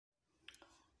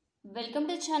Welcome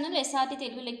to the channel SRT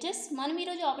Telugu Lectures. మనం ఈ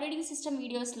రోజు ఆపరేటింగ్ సిస్టమ్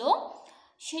వీడియోస్ లో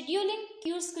షెడ్యూలింగ్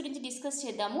క్యూస్ గురించి డిస్కస్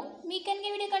చేద్దాము. మీకు కనుక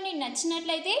వీడియో కానీ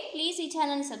నచ్చినట్లయితే ప్లీజ్ ఈ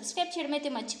ఛానల్ ని సబ్స్క్రైబ్ చేయడం అయితే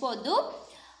మర్చిపోవద్దు.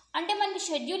 అంటే మనకి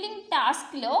షెడ్యూలింగ్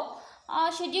టాస్క్ లో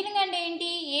షెడ్యూలింగ్ అంటే ఏంటి,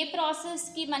 ఏ ప్రాసెస్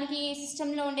కి మనకి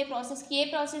సిస్టమ్ లో ఉండే ప్రాసెస్ కి ఏ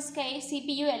ప్రాసెస్ కి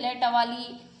CPU అలర్ట్ అవ్వాలి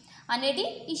అనేది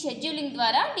ఈ షెడ్యూలింగ్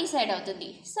ద్వారా డిసైడ్ అవుతుంది.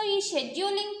 సో ఈ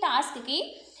షెడ్యూలింగ్ టాస్క్ కి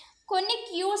కొన్ని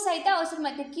క్యూస్ అయితే అవసరం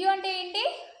అవుతాయి. క్యూ అంటే ఏంటి,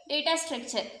 డేటా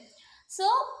స్ట్రక్చర్. సో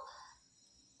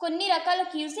కొన్ని రకాల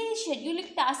క్యూస్ షెడ్యూలింగ్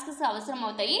టాస్క్స్ అవసరం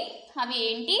అవుతాయి. అవి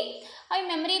ఏంటి, అవి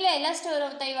మెమరీలో ఎలా స్టోర్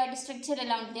అవుతాయి, వాటి స్ట్రక్చర్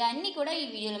ఎలా ఉంటుంది అన్నీ కూడా ఈ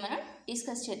వీడియోలో మనం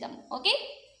డిస్కస్ చేద్దాము. Okay,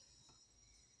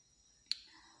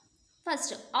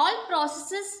 first all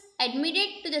processes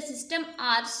admitted to the system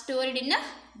are stored in a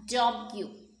job queue.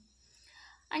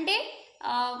 అంటే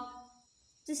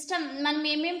సిస్టమ్ మనం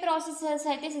ఏమేం ప్రాసెసెస్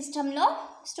అయితే సిస్టంలో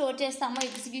స్టోర్ చేస్తామో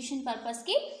ఎగ్జిక్యూషన్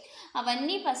పర్పస్కి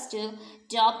అవన్నీ ఫస్ట్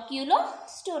జాబ్ క్యూలో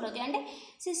స్టోర్ అవుతాయి. అంటే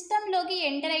సిస్టంలోకి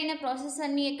ఎంటర్ అయిన ప్రాసెస్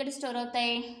అన్నీ ఎక్కడ స్టోర్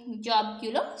అవుతాయి, జాబ్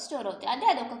క్యూలో స్టోర్ అవుతాయి.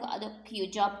 అదొక క్యూ,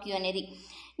 జాబ్ క్యూ అనేది.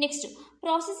 Next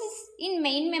processes in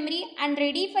main memory and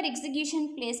ready for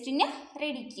execution placed in a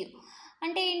ready queue.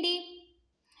 అంటే ఏంటి,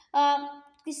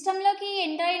 సిస్టంలోకి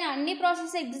ఎంటర్ అయిన అన్ని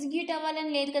ప్రాసెస్ ఎగ్జిక్యూట్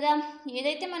అవ్వాలని లేదు కదా,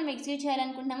 ఏదైతే మనం ఎగ్జిక్యూట్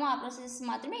చేయాలనుకుంటున్నామో ఆ ప్రాసెస్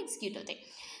మాత్రమే ఎగ్జిక్యూట్ అవుతాయి.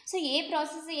 సో ఏ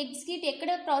ప్రాసెస్ ఎగ్జిక్యూట్,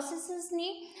 ఎక్కడ ప్రాసెసెస్ని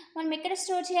మనం ఎక్కడ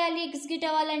స్టోర్ చేయాలి, ఎగ్జిక్యూట్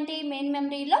అవ్వాలంటే మెయిన్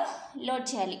మెమరీలో లోడ్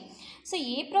చేయాలి. సో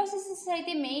ఏ ప్రాసెసెస్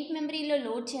అయితే మెయిన్ మెమరీలో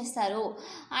లోడ్ చేస్తారో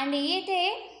అండ్ ఏదైతే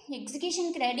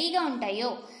ఎగ్జిక్యూషన్కి రెడీగా ఉంటాయో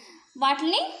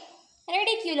వాటిని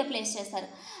రెడీ క్యూలో ప్లేస్ చేస్తారు.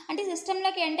 అంటే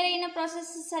సిస్టంలోకి ఎంటర్ అయిన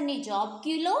ప్రాసెసెస్ అన్ని జాబ్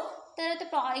క్యూలో, తర్వాత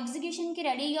ఎగ్జిక్యూషన్కి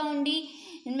రెడీగా ఉండి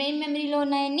మెయిన్ మెమరీలో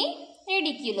ఉన్నాయని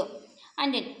రెడీ క్యూలో.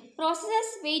 And then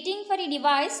processes waiting for ఈ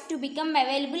device to become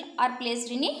available are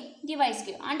placed in ఈ డివైస్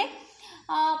క్యూ. అంటే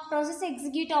ప్రాసెస్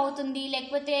ఎగ్జిక్యూట్ అవుతుంది,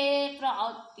 లేకపోతే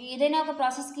ఏదైనా ఒక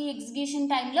ప్రాసెస్కి ఎగ్జిక్యూషన్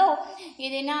టైంలో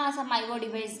ఏదైనా సమ్ ఐఓ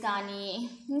డివైస్ కానీ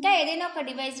ఇంకా ఏదైనా ఒక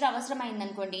డివైస్ అవసరమైంది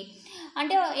అనుకోండి,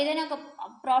 అంటే ఏదైనా ఒక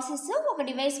ప్రాసెస్ ఒక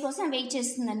డివైస్ కోసం వెయిట్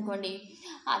చేస్తుంది అనుకోండి,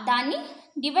 దాన్ని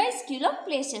డివైస్ క్యూలో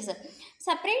ప్లేస్ చేస్తారు.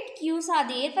 Separate cues are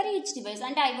there for each device.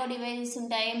 అంటే ఐఓ డివైసెస్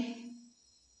ఉంటాయి,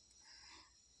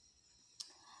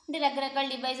 అంటే రకరకాల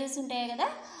డివైజెస్ ఉంటాయి కదా,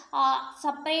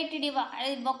 సపరేట్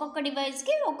ఒక్కొక్క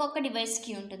డివైస్కి ఒక్కొక్క డివైస్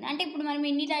క్యూ ఉంటుంది. అంటే ఇప్పుడు మనం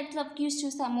ఎన్ని టైప్స్ ఆఫ్ క్యూస్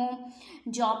చూస్తాము,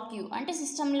 జాబ్ క్యూ అంటే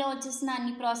సిస్టంలో వచ్చేసిన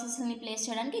అన్ని ప్రాసెస్ని ప్లేస్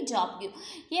చేయడానికి జాబ్ క్యూ.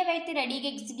 ఏవైతే రెడీగా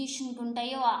ఎగ్జిక్యూషన్కి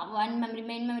ఉంటాయో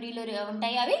మెయిన్ మెమరీలో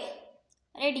ఉంటాయో అవి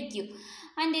రెడీ క్యూ.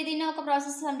 అండ్ ఏదైనా ఒక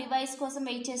ప్రాసెస్ డివైస్ కోసం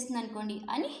వెయిట్ చేస్తుంది అనుకోండి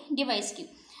అని డివైస్ క్యూ.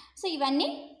 సో ఇవన్నీ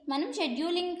మనం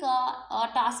షెడ్యూలింగ్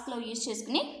టాస్క్లో యూజ్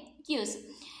చేసుకునే cues.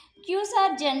 Cues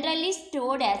are generally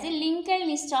stored as a linked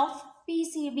list of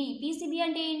PCB. PCB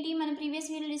అంటే ఏంటి, మనం ప్రీవియస్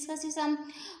వీడియోలో డిస్కస్ చేసాం,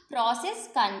 ప్రాసెస్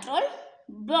కంట్రోల్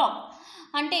బ్లాక్.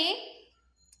 అంటే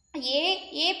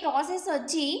ఏ ప్రాసెస్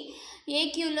వచ్చి ఏ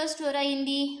క్యూలో స్టోర్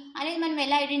అయ్యింది అనేది మనం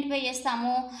ఎలా ఐడెంటిఫై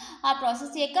చేస్తాము, ఆ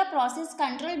ప్రాసెస్ యొక్క ప్రాసెస్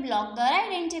కంట్రోల్ బ్లాక్ ద్వారా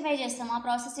ఐడెంటిఫై చేస్తాము. ఆ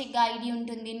ప్రాసెస్ యొక్క ఐడి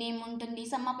ఉంటుంది, నేమ్ ఉంటుంది,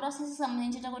 ఆ ప్రాసెస్కి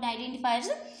సంబంధించిన కొన్ని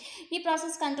ఐడెంటిఫైర్స్ ఈ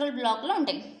ప్రాసెస్ కంట్రోల్ బ్లాక్లో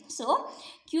ఉంటాయి. So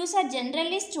cues are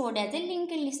generally stored as a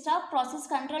linked list of process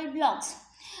control blocks.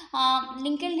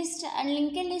 Linked list and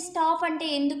linked list of అంటే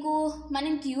ఎందుకు,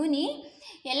 మనం క్యూని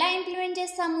ఎలా ఇంప్లిమెంట్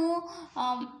చేస్తాము,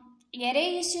 ఎరే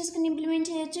యూజ్ చేసుకుని ఇంప్లిమెంట్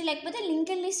చేయొచ్చు, లేకపోతే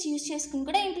లింక్డ్ లిస్ట్ యూజ్ చేసుకుని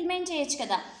కూడా ఇంప్లిమెంట్ చేయొచ్చు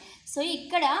కదా. సో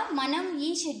ఇక్కడ మనం ఈ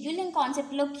షెడ్యూలింగ్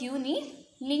కాన్సెప్ట్లో క్యూని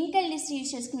లింక్డ్ లిస్ట్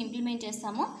యూజ్ చేసుకుని ఇంప్లిమెంట్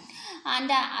చేస్తాము.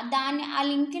 అండ్ ఆ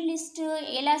లింక్డ్ లిస్ట్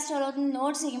ఎలా స్టోర్ అవుతుంది,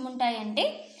 నోట్స్ ఏముంటాయంటే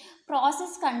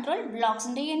ప్రాసెస్ కంట్రోల్ బ్లాక్స్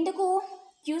ఉంటాయి. ఎందుకు,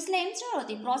 క్యూస్లో ఏం స్టోర్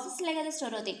అవుతాయి, ప్రాసెస్లే కదా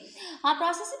స్టోర్ అవుతాయి. ఆ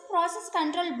ప్రాసెస్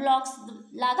కంట్రోల్ బ్లాక్స్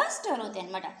లాగా స్టోర్ అవుతాయి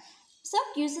అనమాట. So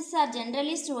క్యూసెస్ are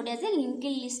generally stored as a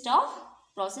linked list of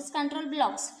process control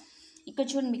blocks. ఇక్కడ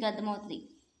చూడండి మీకు అర్థమవుతుంది,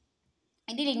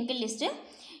 ఇది లింక్డ్ లిస్ట్,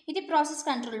 ఇది ప్రాసెస్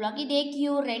కంట్రోల్ బ్లాక్. ఇదే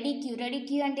queue, ready queue. Ready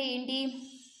queue అంటే ఏంటి,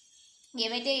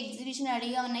 ఏవైతే ఎగ్జిక్యూషన్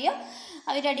రెడీగా ఉన్నాయో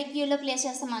అవి రెడీ క్యూలో ప్లేస్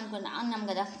చేస్తాం అన్నాం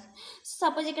కదా.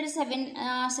 సపోజ్ ఇక్కడ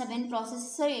సెవెన్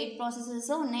ప్రాసెసెస్ 8 ప్రాసెసెస్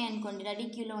ఉన్నాయి అనుకోండి రెడీ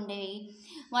క్యూలో ఉండేవి.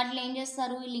 వాటిలో ఏం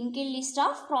చేస్తారు, linked list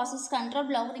of process control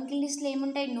black. Linked లిస్ట్లో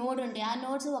ఏముంటాయి, నోడ్ ఉంటాయి, ఆ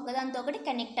నోడ్స్ ఒకదానితో ఒకటి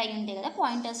కనెక్ట్ అయ్యి ఉంటాయి కదా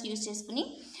పాయింటర్స్ యూజ్ చేసుకుని.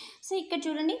 సో ఇక్కడ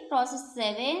చూడండి process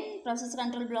 7, process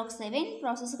control black 7,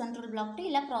 process control black 2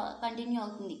 ఇలా కంటిన్యూ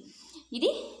అవుతుంది.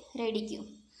 ఇది ready queue.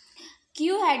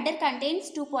 Queue header contains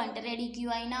 2 pointer. Ready queue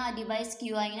అయినా, డివైస్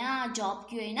క్యూ అయినా, జాబ్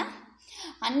క్యూ అయినా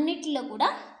అన్నిటిలో కూడా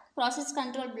ప్రాసెస్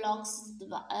కంట్రోల్ బ్లాక్స్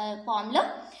ఫామ్లో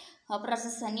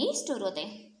ప్రాసెస్ అన్నీ స్టోర్ అవుతాయి.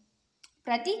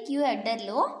 ప్రతి క్యూ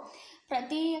హెడర్లో,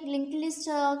 ప్రతి లింక్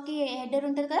లిస్ట్కి హెడర్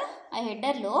ఉంటుంది కదా, ఆ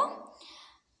హెడర్లో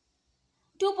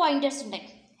 2 పాయింటర్స్ ఉంటాయి,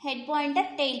 head pointer,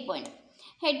 tail pointer.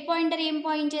 Head pointer ఏం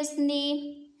పాయింట్ చేస్తుంది,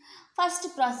 first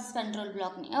process control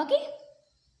బ్లాక్ని. Okay,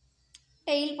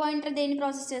 tail pointer దేన్ని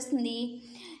ప్రాసెస్ చేస్తుంది?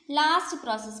 Last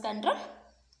process control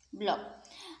black.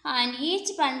 And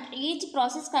each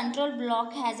process control block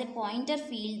has a pointer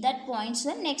field that points to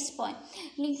the next point.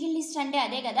 Linked list అంటే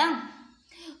అదే కదా,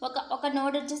 ఒక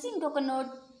node వచ్చేసి ఇంకొక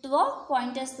నోడ్తో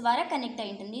పాయింటర్స్ ద్వారా కనెక్ట్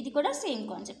అయి ఉంటుంది. ఇది కూడా సేమ్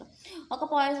కాన్సెప్ట్. ఒక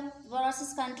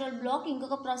ప్రాసెస్ కంట్రోల్ బ్లాక్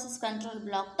ఇంకొక ప్రాసెస్ కంట్రోల్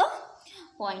బ్లాక్తో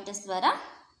పాయింటర్స్ ద్వారా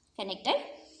కనెక్ట్ అయి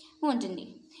ఉంటుంది.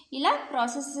 ఇలా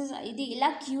ప్రాసెసెస్ ఇలా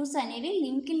క్యూస్ అనేవి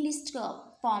లింక్డ్ లిస్ట్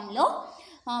ఫామ్లో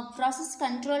process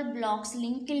control blocks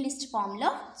linked list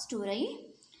ఫామ్లో స్టోర్ అయ్యి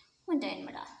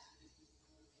ఉంటాయన్నమాట.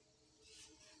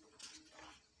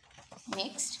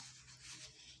 నెక్స్ట్,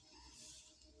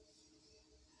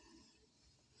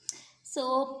 సో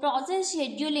ప్రాసెస్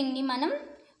షెడ్యూలింగ్ని మనం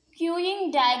క్యూయింగ్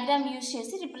డయాగ్రామ్ యూజ్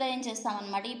చేసి రిప్రజెంట్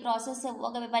చేస్తామన్నమాట. ఈ ప్రాసెస్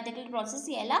ఒక పర్టికులర్ ప్రాసెస్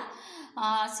ఎలా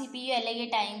సిపియు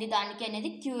ఎలగేట్ అయింది దానికి అనేది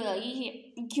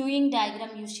ఈ క్యూయింగ్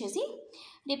డయాగ్రామ్ యూజ్ చేసి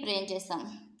రిప్రజెంట్ చేస్తాం.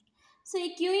 సో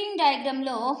ఈ క్యూయింగ్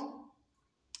డయాగ్రామ్లో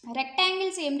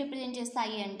రెక్టాంగిల్స్ ఏం రిప్రజెంట్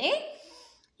చేస్తాయి అంటే,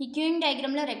 ఈ క్యూయింగ్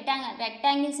డయాగ్రామ్లో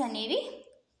రెక్టాంగిల్స్ అనేవి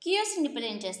క్యూస్ని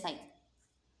రిప్రజెంట్ చేస్తాయి.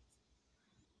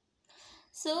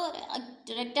 సో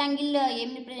రెక్టాంగిల్ ఏం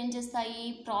రిప్రజెంట్ చేస్తాయి?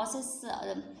 ప్రాసెస్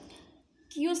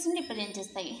క్యూస్ని రిప్రజెంట్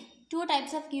చేస్తాయి. 2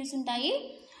 టైప్స్ ఆఫ్ క్యూస్ ఉంటాయి.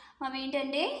 అవి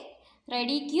ఏంటంటే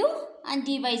ready Q and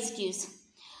device cues.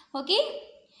 Okay,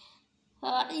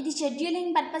 ఇది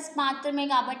షెడ్యూలింగ్ పర్పస్ మాత్రమే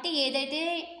కాబట్టి ఏదైతే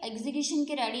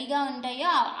ఎగ్జిక్యూషన్కి రెడీగా ఉంటాయో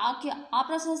ఆ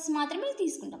ప్రాసెస్ మాత్రమే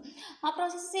తీసుకుంటాం. ఆ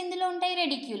ప్రాసెస్ ఎందులో ఉంటాయి?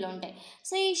 రెడీ క్యూలో ఉంటాయి.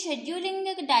 సో ఈ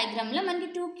షెడ్యూలింగ్ డయాగ్రామ్లో మనకి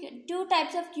టూ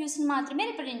టైప్స్ ఆఫ్ క్యూస్ని మాత్రమే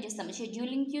రిప్రజెంట్ చేస్తాం,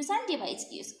 scheduling cues and device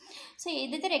cues. So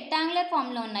ఏదైతే రెక్టాంగులర్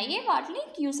ఫామ్లో ఉన్నాయో వాటిని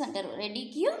క్యూస్ అంటారు, ready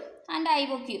Q and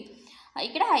IO queue.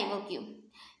 ఇక్కడ ఐఓ క్యూ.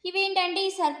 ఇవేంటంటే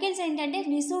ఈ సర్కిల్స్ ఏంటంటే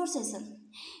రిసోర్సెస్.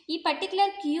 ఈ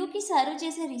పర్టికులర్ క్యూకి సర్వ్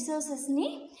చేసే రిసోర్సెస్ని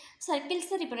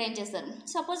సర్కిల్స్తో రిప్రజెంట్ చేస్తారు.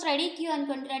 సపోజ్ రెడీ క్యూ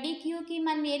అనుకోండి, రెడీ క్యూకి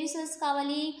మనం ఏ రిసోర్స్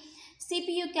కావాలి?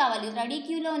 సిపియూ కావాలి. రెడీ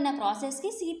క్యూలో ఉన్న ప్రాసెస్కి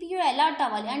సిపియూ అలాట్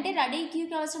అవ్వాలి అంటే రెడీ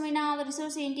క్యూకి అవసరమైన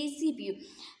రిసోర్స్ ఏంటి? సిపియూ.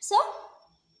 సో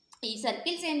ఈ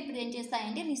సర్కిల్స్ ఏం రిప్రజెంట్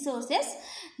చేస్తాయంటే resources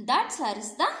that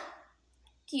serves the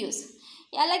cues.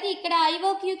 అలాగే ఇక్కడ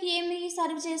ఐఓ క్యూకి ఏమి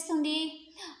సర్వ్ చేస్తుంది?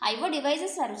 ఐఓ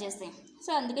డివైజెస్ సర్వ్ చేస్తాయి.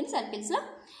 సో అందుకని సర్కిల్స్లో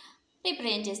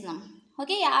రిప్రజెంట్ చేస్తున్నాం.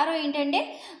 ఓకే, యారో ఏంటంటే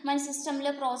మన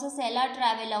సిస్టంలో ప్రాసెస్ ఎలా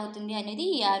ట్రావెల్ అవుతుంది అనేది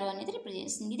ఈ యారో అనేది రిప్రజెంట్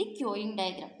చేస్తుంది. ఇది క్యూయింగ్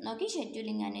డయాగ్రామ్. ఓకే,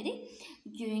 షెడ్యూలింగ్ అనేది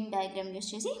క్యూయింగ్ డయాగ్రామ్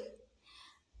యూస్ చేసి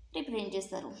రిప్రజెంట్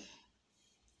చేస్తారు.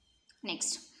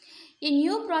 నెక్స్ట్, ఈ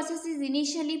న్యూ ప్రాసెస్ ఈజ్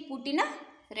ఇనిషియలీ పుట్టిన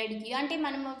రెడీ క్యూ. అంటే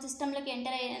మనం సిస్టంలోకి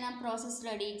ఎంటర్ అయిన ప్రాసెస్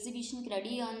రెడీ, ఎగ్జిక్యూషన్కి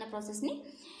రెడీగా ఉన్న ప్రాసెస్ని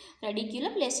రెడీ క్యూలో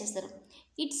ప్లేస్ చేస్తారు.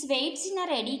 It's weights in a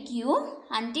ready queue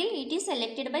until it is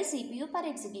selected by CPU for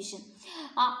execution.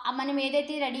 మనం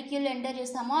ఏదైతే రెడీ క్యూలో ఎంటర్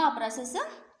చేస్తామో ఆ ప్రాసెస్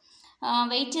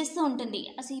వెయిట్ చేస్తూ ఉంటుంది.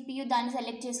 ఆ సిపియూ దాన్ని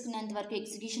సెలెక్ట్ చేసుకునేంత వరకు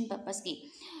ఎగ్జిక్యూషన్ పర్పస్కి.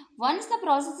 Once the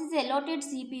process is allotted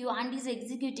CPU and is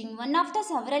executing one of the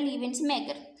several events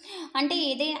maker. అంటే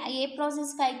ఏ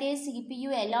ప్రాసెస్కి అయితే సిపియూ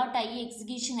అలాట్ అయ్యి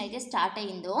ఎగ్జిక్యూషన్ అయితే స్టార్ట్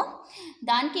అయ్యిందో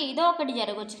దానికి ఏదో ఒకటి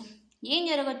జరగవచ్చు. ఏం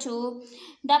జరగచ్చు?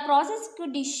 The process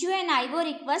could issue and IO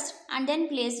request and then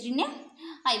placed in a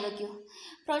IO queue.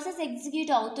 Process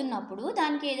execute అవుతున్నప్పుడు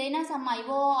దానికి ఏదైనా సమ్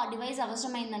ఐఓ డివైస్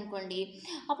అవసరమైందనుకోండి,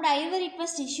 అప్పుడు ఐఓ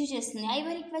రిక్వెస్ట్ ఇష్యూ చేస్తుంది. ఐఓ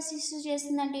రిక్వెస్ట్ ఇష్యూ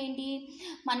చేస్తుందంటే ఏంటి?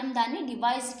 మనం దాన్ని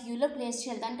డివైస్ క్యూలో ప్లేస్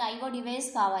చేయాలి. దానికి ఐఓ డివైస్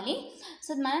కావాలి.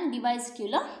 సో మనం డివైస్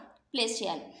క్యూలో ప్లేస్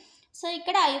చేయాలి. సో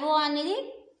ఇక్కడ ఐఓ అనేది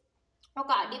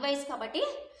ఒక డివైస్ కాబట్టి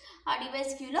ఆ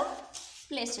డివైస్ క్యూలో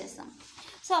ప్లేస్ చేస్తాం.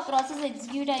 సో ఆ ప్రాసెస్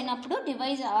ఎగ్జిక్యూట్ అయినప్పుడు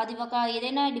డివైస్ అది ఒక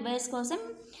ఏదైనా డివైస్ కోసం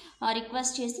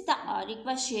రిక్వెస్ట్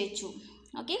చేయొచ్చు.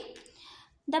 Okay,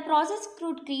 the process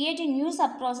could create a new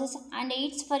sub process and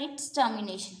eights for it's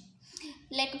termination.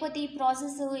 లేకపోతే ఈ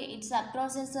process sub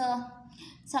process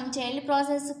some child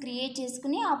process create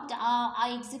చేసుకుని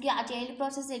ఆ చైల్డ్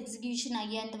ప్రాసెస్ ఎగ్జిక్యూషన్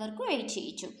అయ్యేంత వరకు వెయిట్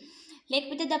చేయొచ్చు.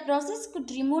 లేకపోతే the process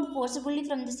could remove ఫోర్సబుల్లీ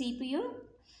from the CPU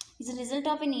is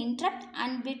result of N interrupt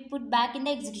and bit put back in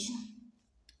the execution.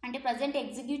 అంటే present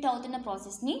execute అవుతున్న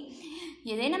ప్రాసెస్ని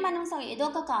ఏదైనా మనం ఏదో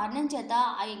ఒక కారణం చేత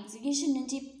ఆ ఎగ్జిక్యూషన్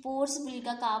నుంచి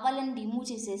ఫోర్స్ఫుల్గా కావాలని రిమూవ్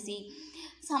చేసేసి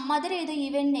సమ్ అదర్ ఏదో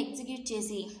ఈవెంట్ని ఎగ్జిక్యూట్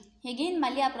చేసి అగైన్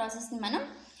మళ్ళీ ఆ ప్రాసెస్ని మనం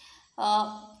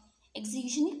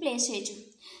ఎగ్జిక్యూషన్కి ప్లేస్ చేయొచ్చు.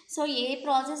 సో ఏ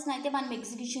ప్రాసెస్ని అయితే మనం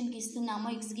ఎగ్జిక్యూషన్కి ఇస్తున్నామో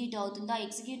ఎగ్జిక్యూట్ అవుతుందో ఆ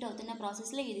ఎగ్జిక్యూట్ అవుతున్న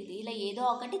ప్రాసెస్లో ఇలా ఏదో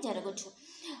ఒకటి జరగచ్చు.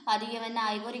 అది ఏమైనా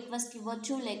ఐఓ రిక్వెస్ట్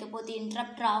ఇవ్వచ్చు, లేకపోతే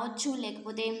ఇంటరప్ట్ రావచ్చు,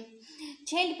 లేకపోతే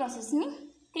చైల్డ్ ప్రాసెస్ని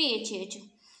క్రియేట్ చేయొచ్చు.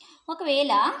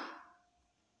 ఒకవేళ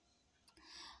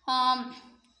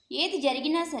ఏది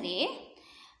జరిగినా సరే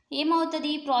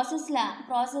ఏమవుతుంది? Process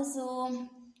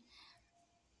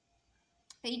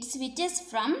it switches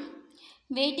from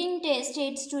waiting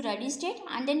states to ready state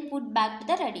and then put back to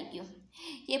the ready queue.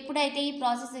 ఎప్పుడైతే ఈ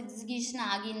ప్రాసెస్ ఎగ్జిక్యూషన్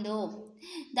ఆగిందో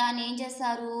దాన్ని ఏం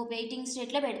చేస్తారు, వెయిటింగ్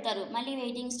స్టేట్లో పెడతారు. మళ్ళీ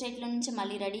వెయిటింగ్ స్టేట్లో నుంచి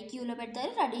మళ్ళీ రెడీ క్యూలో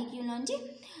పెడతారు. రెడీ క్యూ నుంచి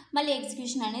మళ్ళీ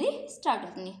ఎగ్జిక్యూషన్ అనేది స్టార్ట్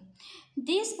అవుతుంది.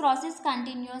 This process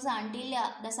continuous until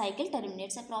the cycle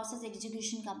టెర్మినేట్స్. ఆ ప్రాసెస్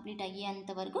ఎగ్జిక్యూషన్ కంప్లీట్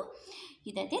అయ్యేంత వరకు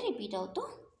ఇదైతే రిపీట్ అవుతూ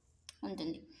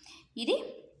ఉంటుంది. ఇది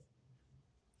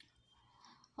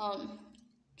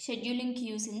scheduling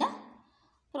cues in the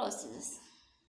processes.